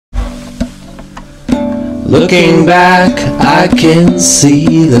Looking back, I can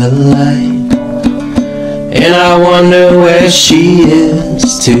see the light, and I wonder where she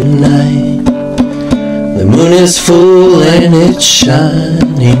is tonight. The moon is full and it's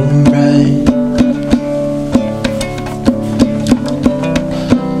shining bright.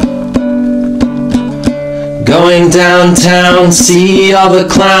 Going downtown, see all the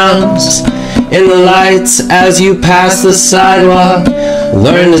clowns in the lights as you pass the sidewalk.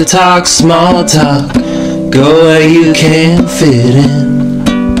 Learn to talk small talk, go where you can fit in.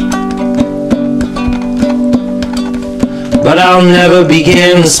 But I'll never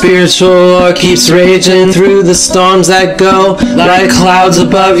begin. The spiritual war keeps raging through the storms that go like clouds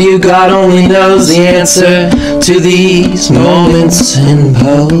above you. God only knows the answer to these moments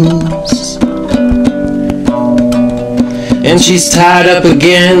impose. And she's tied up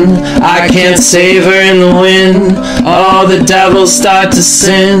again, I can't save her in the wind. All the devils start to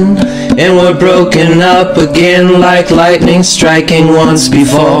sin, and we're broken up again like lightning striking once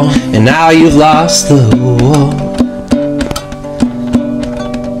before. And now you've lost the war.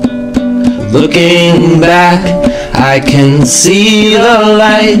 Looking back, I can see the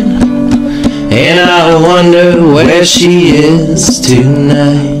light, and I wonder where she is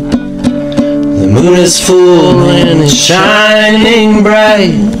tonight. The moon is full and it's shining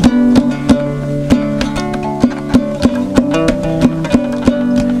bright.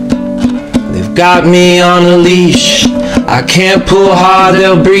 They've got me on a leash, I can't pull hard,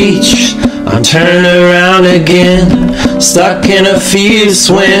 they'll breach. I'm turning around again, stuck in a fierce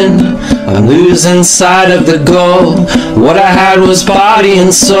wind. I'm losing sight of the goal. What I had was body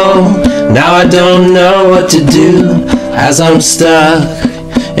and soul. Now I don't know what to do as I'm stuck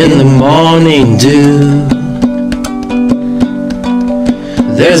in the morning dew.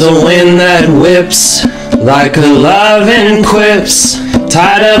 There's a wind that whips like a loving quips.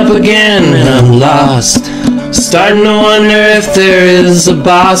 Tied up again and I'm lost, starting to wonder if there is a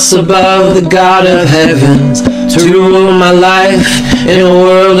boss above, the God of heavens, to rule my life in a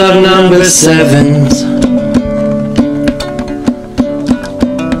world of number sevens.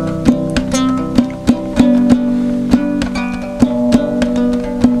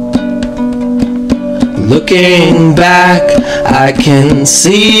 Looking back, I can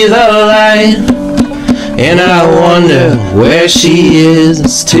see the light, and I wonder where she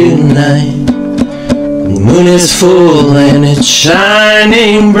is tonight. The moon is full and it's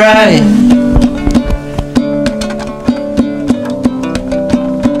shining bright.